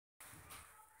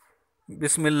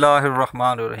بسم اللہ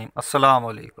الرحمن الرحیم۔ السلام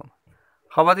علیکم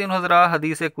خواتین حضرات،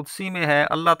 حدیث قدسی میں ہے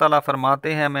اللہ تعالیٰ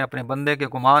فرماتے ہیں میں اپنے بندے کے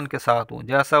گمان کے ساتھ ہوں،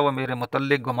 جیسا وہ میرے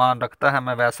متعلق گمان رکھتا ہے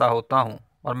میں ویسا ہوتا ہوں،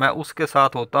 اور میں اس کے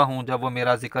ساتھ ہوتا ہوں جب وہ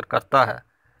میرا ذکر کرتا ہے۔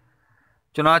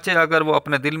 چنانچہ اگر وہ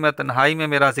اپنے دل میں تنہائی میں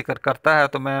میرا ذکر کرتا ہے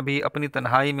تو میں بھی اپنی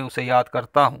تنہائی میں اسے یاد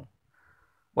کرتا ہوں،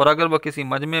 اور اگر وہ کسی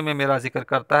مجمع میں میرا ذکر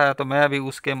کرتا ہے تو میں بھی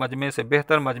اس کے مجمع سے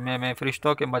بہتر مجمع میں،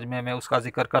 فرشتوں کے مجمع میں اس کا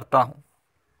ذکر کرتا ہوں۔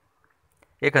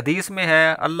 ایک حدیث میں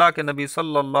ہے اللہ کے نبی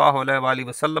صلی اللہ علیہ وآلہ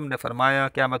وسلم نے فرمایا،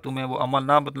 کیا میں تمہیں وہ عمل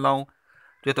نہ بتلاؤں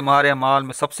جو تمہارے اعمال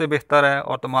میں سب سے بہتر ہے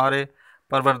اور تمہارے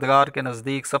پروردگار کے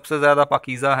نزدیک سب سے زیادہ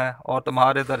پاکیزہ ہے، اور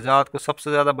تمہارے درجات کو سب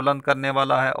سے زیادہ بلند کرنے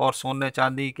والا ہے، اور سونے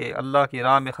چاندی کے اللہ کی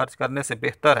راہ میں خرچ کرنے سے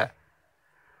بہتر ہے،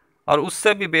 اور اس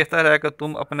سے بھی بہتر ہے کہ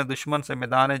تم اپنے دشمن سے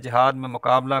میدان جہاد میں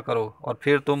مقابلہ کرو اور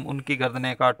پھر تم ان کی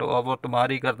گردنیں کاٹو اور وہ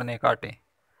تمہاری گردنیں کاٹیں۔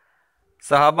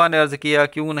 صحابہ نے عرض کیا،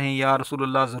 کیوں نہیں یا رسول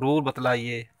اللہ، ضرور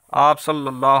بتلائیے۔ آپ صلی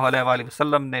اللہ علیہ وآلہ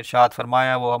وسلم نے ارشاد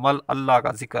فرمایا، وہ عمل اللہ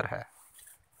کا ذکر ہے۔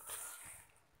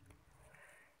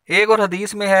 ایک اور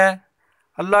حدیث میں ہے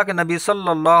اللہ کے نبی صلی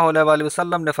اللہ علیہ وآلہ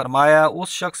وسلم نے فرمایا، اس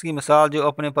شخص کی مثال جو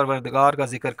اپنے پروردگار کا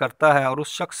ذکر کرتا ہے اور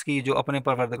اس شخص کی جو اپنے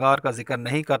پروردگار کا ذکر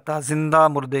نہیں کرتا زندہ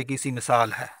مردے کی سی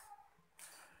مثال ہے۔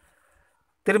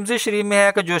 ترمذی شریف میں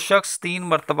ہے کہ جو شخص 3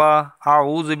 مرتبہ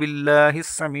اعوذ باللہ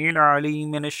السمیع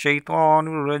العلیم من الشیطان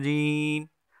الرجیم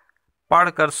پڑھ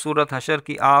کر سورۃ حشر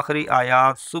کی آخری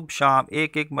آیات صبح شام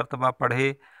ایک مرتبہ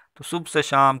پڑھے تو صبح سے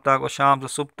شام تک اور شام سے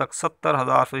صبح تک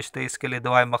 70,000 فرشتے اس کے لیے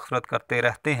دعائے مغفرت کرتے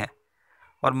رہتے ہیں،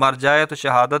 اور مر جائے تو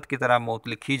شہادت کی طرح موت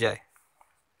لکھی جائے۔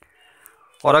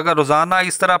 اور اگر روزانہ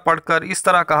اس طرح پڑھ کر اس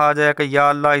طرح کہا جائے کہ یا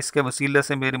اللہ اس کے وسیلے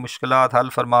سے میری مشکلات حل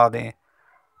فرما دیں،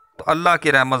 تو اللہ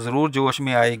کی رحمت ضرور جوش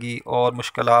میں آئے گی اور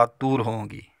مشکلات دور ہوں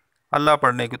گی۔ اللہ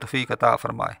پڑھنے کی توفیق عطا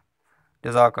فرمائے۔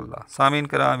 جزاک اللہ۔ سامعین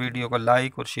کرام، ویڈیو کو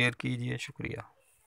لائک اور شیئر کیجیے۔ شکریہ۔